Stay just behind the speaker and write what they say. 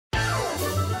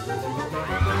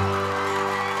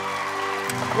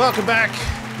Welcome back.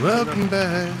 Welcome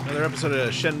back. Another episode of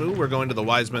Shenmue. We're going to the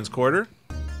Wise Men's Quarter.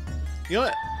 You know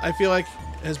what I feel like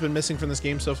has been missing from this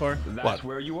game so far? That's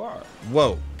where you are.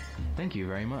 Whoa. Thank you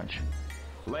very much.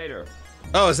 Later.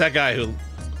 Oh, it's that guy who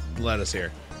led us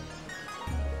here.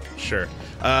 Sure.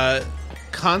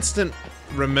 Constant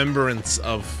remembrance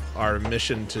of our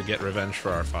mission to get revenge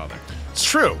for our father. It's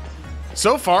true.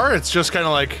 So far, it's just kind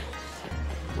of like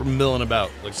we're milling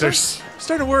about. Like there's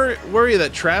starting to worry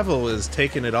that travel is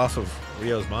taking it off of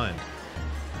Ryo's mind.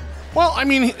 Well, I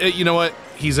mean, you know what?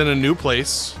 He's in a new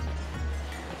place.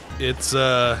 It's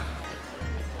Whoa.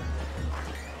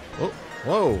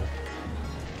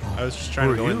 I was just trying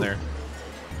to go in there.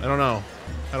 I don't know.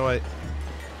 How do I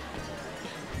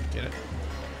get it?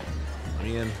 Let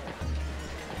me in.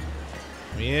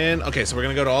 Let me in. Okay, so we're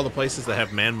gonna go to all the places that have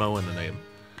Manmo in the name.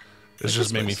 It's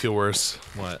just made me feel worse.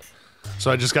 What?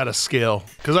 So I just got a scale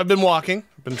because I've been walking.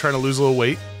 I've been trying to lose a little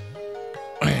weight,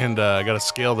 and I got a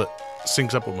scale that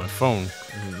syncs up with my phone,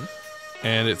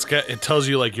 and it tells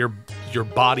you like your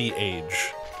body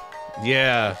age.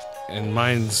 Yeah, and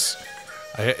mine's.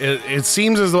 It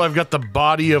seems as though I've got the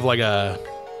body of like a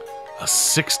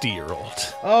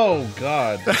 60-year-old. Oh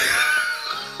God.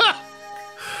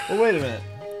 Well, wait a minute.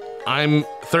 I'm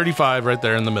 35 right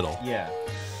there in the middle. Yeah.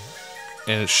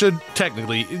 And it should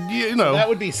technically, you know. So that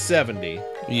would be 70.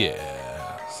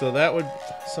 Yeah. So that would.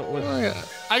 Oh, yeah.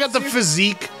 I got the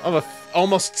physique of a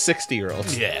almost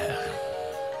 60-year-old. Yeah.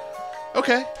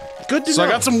 Okay. Good to know. So I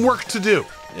got some work to do.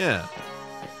 Yeah.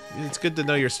 It's good to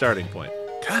know your starting point.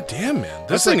 God damn, man.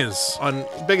 This thing is... On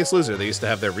Biggest Loser, they used to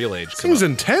have their real age. Seems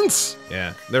intense.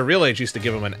 Yeah. Their real age used to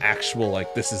give them an actual,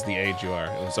 like, this is the age you are.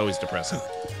 It was always depressing.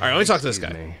 All right, let me talk to this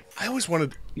guy. I always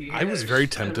wanted... I was very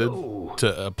tempted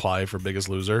to apply for Biggest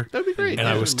Loser. That'd be great. And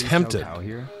I was tempted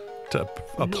to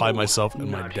apply myself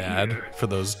and my dad for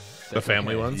those... The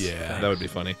family ones? Yeah. That would be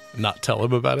funny. Not tell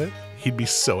him about it. He'd be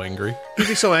so angry. He'd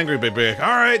be so angry, but be like, all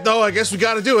right, though, I guess we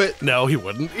got to do it. No, he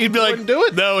wouldn't. He'd be like... Wouldn't do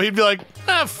it? No, he'd be like,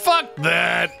 fuck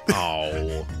that.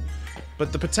 Oh.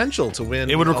 But the potential to win...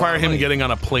 It would require him getting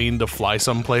on a plane to fly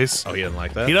someplace. Oh, he didn't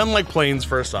like that? He doesn't like planes,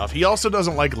 first off. He also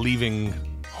doesn't like leaving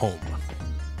home.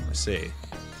 I see.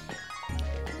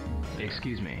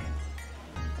 Excuse me.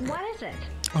 What is it?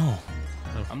 Oh.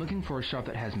 I'm looking for a shop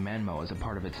that has Manmo as a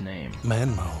part of its name.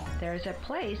 Manmo. There's a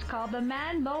place called the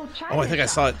Man Mo China Oh, I think Shop. I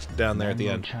saw it down there at the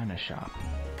end. China Shop.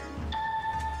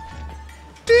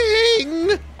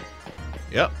 Ding!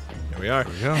 Yep. Here we are.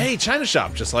 go. Hey, China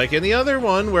Shop, just like in the other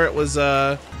one where it was,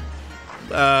 whatever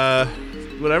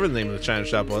the name of the China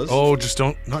Shop was. Oh, just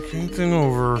don't knock anything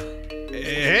over.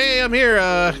 Hey, I'm here,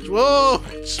 whoa!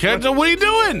 Captain, what are you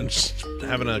doing? Just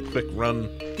having a quick run.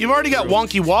 You've already got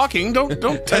wonky walking. Don't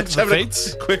tempt the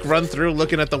fates. Quick run through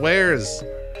looking at the wares.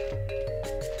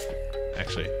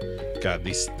 Actually, God,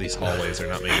 these hallways are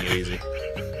not making it easy.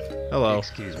 Hello.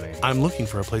 Excuse me. I'm looking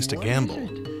for a place to gamble.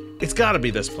 It's got to be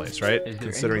this place, right? Is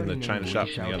there Considering the anybody China named Shop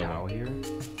Li from the other Xiao one. Here?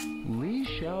 Li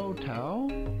Xiao Tao?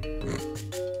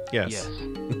 Yes.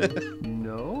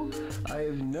 No,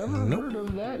 I've never heard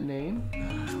of that name.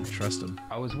 I don't trust him.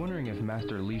 I was wondering if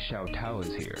Master Li Xiao Tao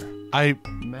is here. I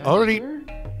already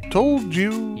told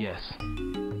you. Yes.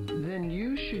 Then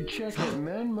you should check at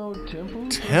Manmo Temple.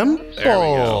 Temple. There we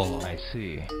go. I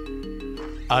see.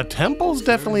 A temple's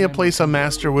definitely a place a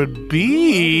master would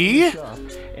be.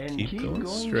 And Keep going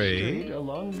straight.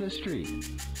 along the street.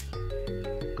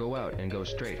 Go out and go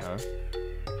straight, huh?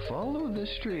 Follow the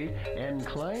street and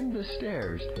climb the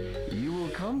stairs. You will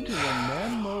come to the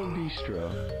Manmo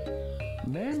Bistro.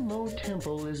 Manmo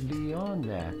Temple is beyond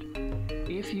that.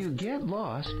 If you get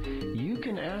lost, you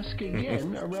can ask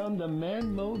again around the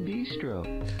Manmo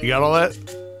Bistro. You got all that?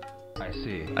 I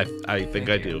see. I think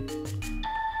I do.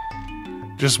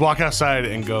 Just walk outside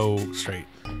and go straight.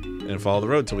 And follow the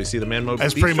road till we see the Man Mode.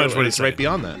 That's pretty much what it's he's right saying.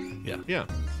 beyond that. Yeah. Yeah.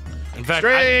 In fact,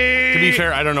 Straight! to be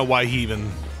fair, I don't know why he even...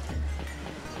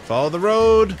 Follow the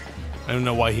road. I don't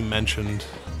know why he mentioned...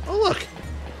 Oh, look.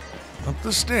 Up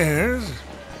the stairs.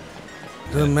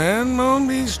 The Manmo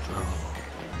Bistro.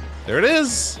 There it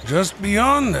is. Just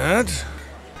beyond that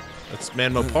That's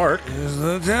Manmo Park. is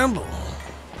the temple.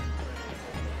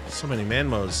 So many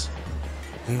Manmos.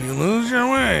 If you lose your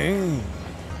way,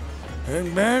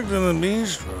 head back to the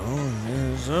bistro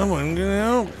and someone can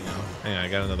help you. Hang on, I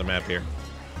got another map here.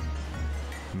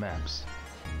 Maps.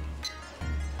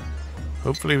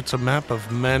 Hopefully it's a map of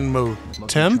Manmo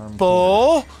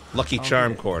Temple. Lucky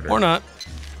Charm Quarter. Or not.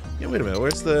 Yeah, wait a minute.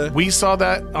 Where's the... We saw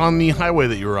that on the highway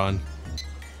that you were on.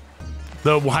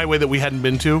 The highway that we hadn't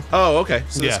been to. Oh, okay.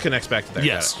 So Yeah. this connects back to there.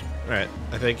 Yes. Got it. Alright,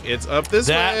 I think it's up this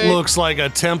way. That looks like a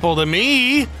temple to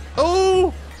me.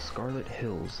 Oh! Scarlet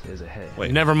Hills is ahead.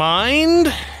 Wait. Never mind.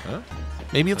 Huh?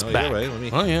 Maybe it's Oh, back. you're right, let me-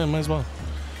 Oh, yeah, might as well.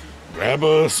 Grab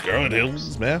a Scarlet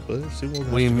Hills map. Let's see what we'll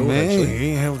have We to go eventually. may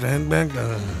have to head back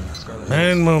to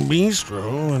Man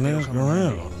Bistro and ask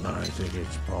around. I think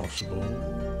it's possible.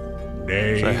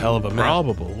 It's a hell of a map.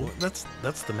 Probable. That's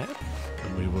the map.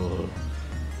 And we will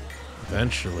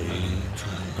eventually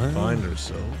find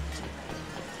ourselves.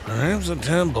 Perhaps a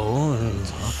temple and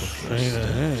straight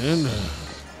ahead.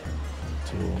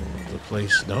 To the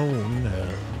place known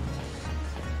as,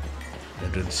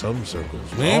 and in some circles,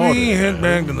 Maybe ordered head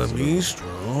back to the as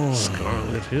bistro.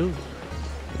 Scarlet Hill.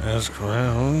 Ask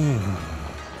around.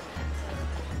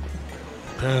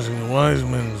 Passing the wise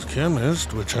men's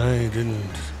chemist, which I didn't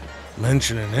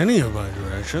mention in any of my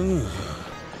directions.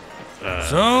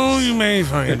 So you may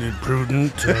find it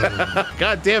prudent to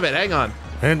God damn it! Hang on.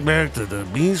 head back to the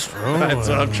bistro. That's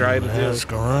what I'm and trying to do.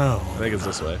 ask around. I think it's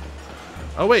this way.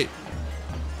 Oh wait,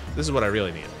 this is what I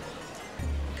really need.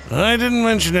 I didn't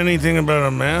mention anything about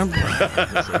a map.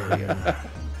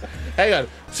 Hang on.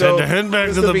 Said to head back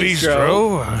where's to the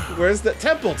bistro. Where's the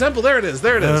temple? Temple. There it is.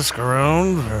 There it is. Ask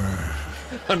around for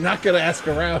I'm not gonna ask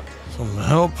around. some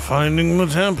help finding the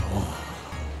temple.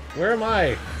 Where am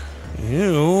I?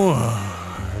 You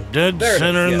are dead There it is,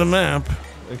 center in the yes. map.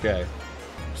 Okay.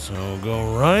 So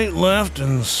go right, left,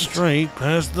 and straight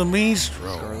past the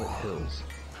bistro. Scarlet Hills.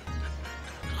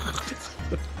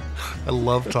 I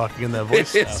love talking in that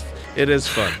voice. It is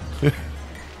fun.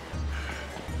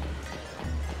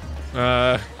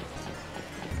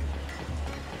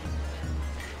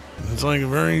 It's like a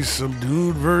very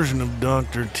subdued version of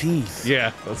Dr. Teeth.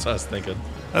 Yeah, that's what I was thinking.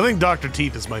 I think Dr.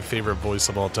 Teeth is my favorite voice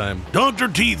of all time. Dr.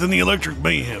 Teeth and the Electric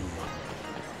Mayhem.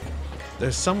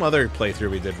 There's some other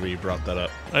playthrough we did where you brought that up.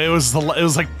 It was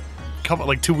like a couple,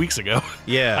 like 2 weeks ago.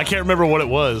 Yeah. I can't remember what it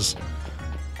was.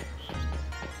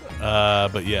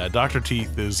 But yeah, Dr.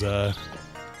 Teeth is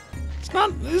it's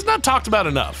not talked about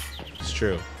enough. It's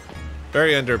true.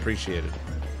 Very underappreciated.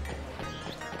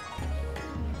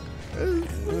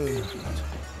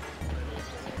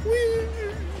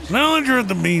 Now that you're at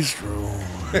the bistro,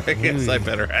 I guess I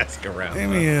better ask around.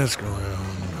 maybe ask around.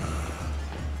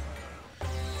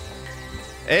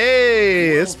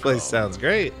 Hey, this place sounds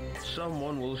great.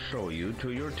 Someone will show you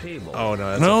to your table. Oh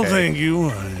no, that's No, okay. thank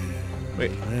you.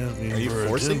 Wait, Are are you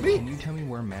forcing me? Can you tell me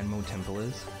where Man Mo Temple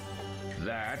is?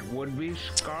 That would be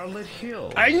Scarlet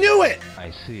Hill. I knew it.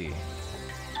 I see.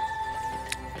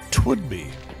 Twould be.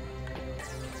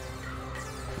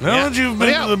 Now Yeah. that you've been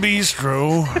Yeah. to the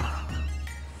bistro,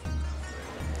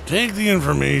 take the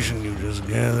information you just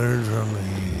gathered from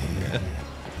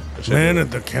the man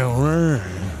at the counter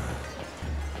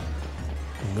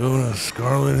and go to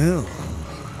Scarlet Hill.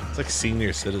 It's like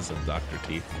senior citizen Dr.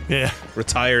 Teeth. Yeah.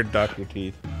 Retired Dr.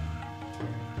 Teeth.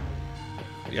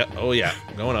 Yeah, oh yeah,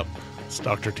 going up. It's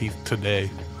Dr. Teeth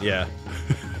today. Yeah.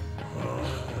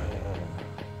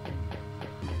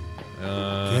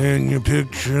 Can you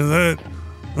picture that?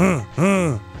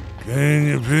 Can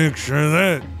you picture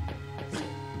that?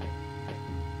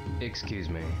 Excuse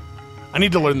me. I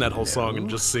need to learn that whole song and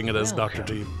just sing it as Dr.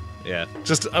 Welcome. Teeth. Yeah.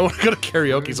 Just, I want to go to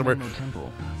karaoke Where's somewhere. Man Mo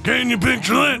Temple? Can you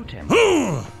picture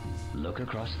that? Look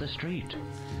across the street.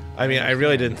 I mean, I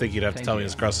really didn't think you'd have to Thank tell me you.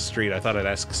 it's across the street. I thought I'd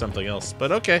ask something else,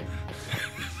 but okay.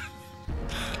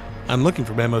 I'm looking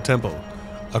for Mamo Temple.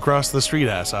 Across the street,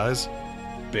 ass eyes.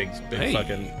 Big Hey.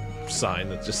 fucking sign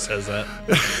that just says that.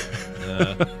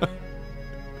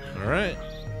 All right.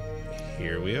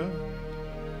 Here we are.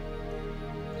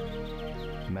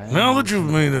 Man Now Mo that you've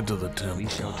made it to the Li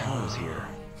temple, Xiaotao is here.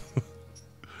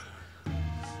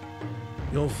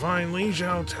 You'll find Li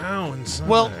Xiao Tao inside.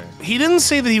 well, he didn't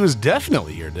say that he was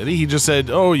definitely here, did he? He just said,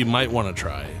 "Oh, you might want to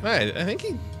try." I think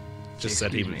he just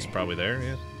said he Excuse was me. probably there.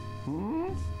 Yeah.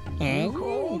 You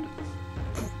called?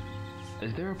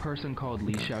 Is there a person called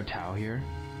Li Xiaotao here?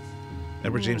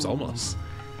 Edward James Olmos.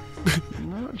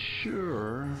 Not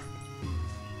sure.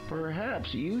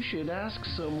 Perhaps you should ask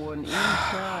someone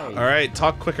inside. All right,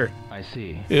 talk quicker. I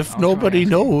see. If I'll try nobody asking.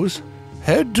 knows,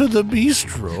 head to the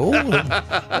bistro.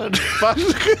 Fuck.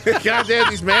 Goddamn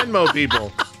these Manmo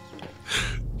people.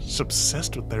 Just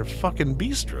obsessed with their fucking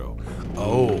bistro.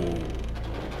 Oh,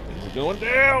 Going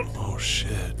down. oh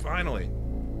shit! Finally.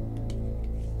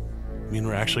 I mean,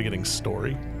 we're actually getting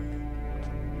story.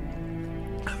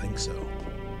 I think so.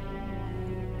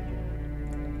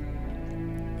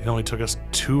 It only took us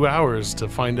 2 hours to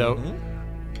find out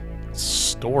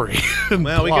story. and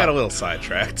Well, we plot. got a little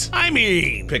sidetracked. I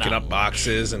mean, Picking up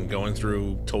boxes and going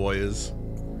through toys.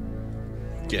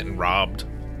 Getting robbed.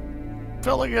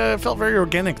 felt very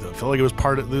organic though. It felt like it was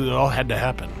part of it. All had to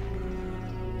happen.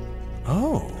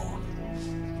 Oh,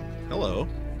 Hello.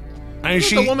 I mean,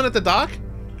 Isn't the woman at the dock?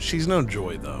 she's no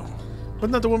joy though.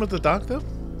 Wasn't that the woman at the dock though?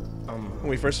 When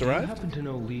we first Do you arrived? happen to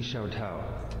know Li Xiaotao?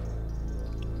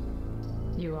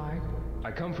 You are?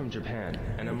 I come from Japan,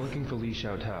 and I'm looking for Li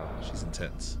Xiaotao. She's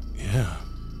intense. Yeah,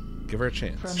 Give her a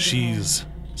chance. From she's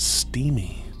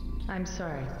steamy I'm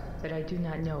sorry, but I do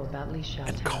not know about Li Xiaotao.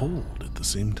 and cold at the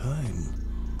same time.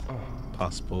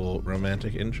 Possible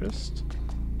romantic interest?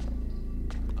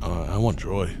 I want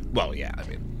joy. Well, yeah, I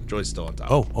mean, Joy's still on top.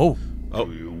 Oh. Oh.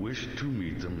 Do you wish to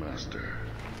meet the master?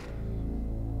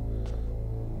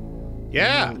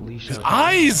 Yeah. Li His Xiaotao.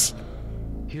 eyes.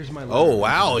 Here's my letter. Oh,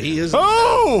 wow, he is...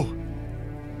 Oh.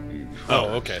 Oh,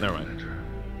 okay. Never mind.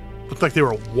 Looked like they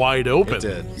were wide open. It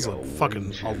did. It's like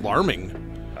fucking alarming.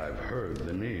 I've heard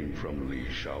the name from Li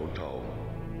Xiaotao,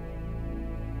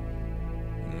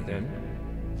 Then?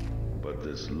 but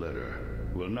this letter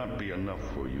will not be enough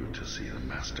for you to see the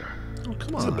master. Oh,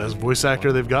 come He's the on. best voice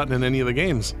actor they've gotten in any of the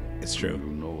games. It's You true.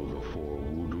 know the four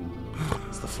voodoo?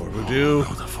 It's the four voodoo.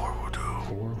 Oh, the four voodoo.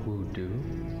 For who do?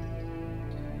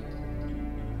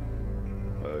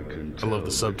 I can I love tell the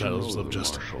that subtitles you know of the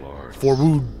just martial arts. four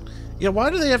voodoo. Yeah, why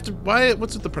do they have to...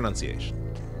 What's with the pronunciation?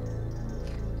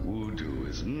 Voodoo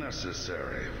is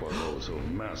necessary for those who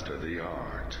master the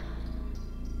art.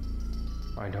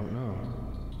 I don't know.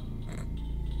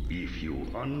 If you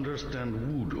understand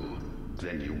voodoo,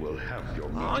 then you will have your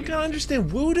Oh, I meaning. gotta understand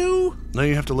voodoo? Now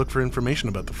you have to look for information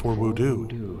about the four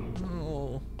voodoo.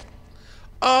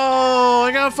 Oh,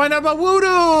 I gotta find out about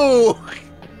voodoo!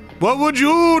 What would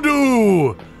you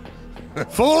do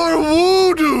for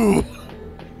voodoo?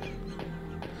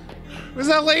 Where's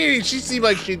that lady? She seemed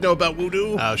like she'd know about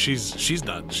voodoo. Oh, she's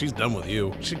done. She's done with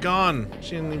you. She's gone.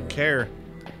 She didn't even care.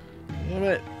 Damn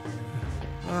it.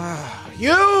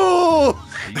 You!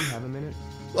 Do you have a minute?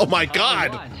 Oh my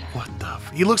god! What the?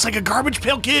 He looks like a garbage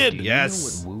pail kid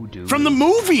Yes. You know what voodoo from the is?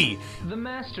 movie. The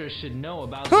master should know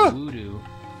about Huh. the voodoo.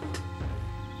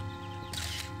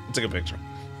 It's a good picture.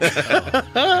 I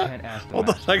can't ask the Hold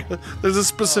on, master. there's a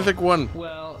specific one.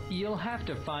 Well, you'll have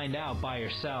to find out by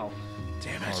yourself.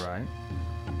 Damn it. All right.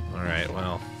 Alright,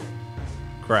 well.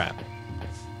 Crap.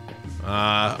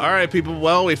 Alright, people.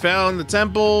 Well, we found the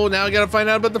temple. Now we gotta find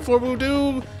out about the four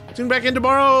voodoo. Tune back in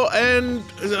tomorrow and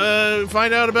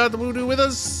find out about the voodoo with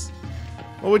us.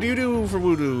 What would you do for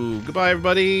voodoo? Goodbye,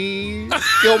 everybody.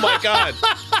 Oh my god.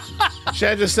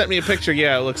 Chad just sent me a picture.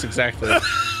 Yeah, it looks exactly.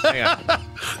 Hang on.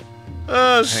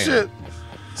 Oh Hang shit! on.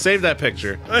 Save that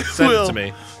picture. Send will. it to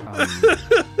me.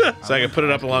 So I can put it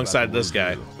up alongside this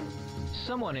guy.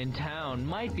 Someone in town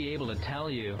might be able to tell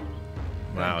you.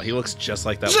 Wow, he looks just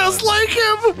like that. Just one. like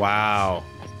him. Wow.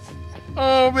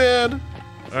 Oh man!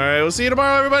 All right, we'll see you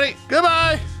tomorrow, everybody.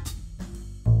 Goodbye.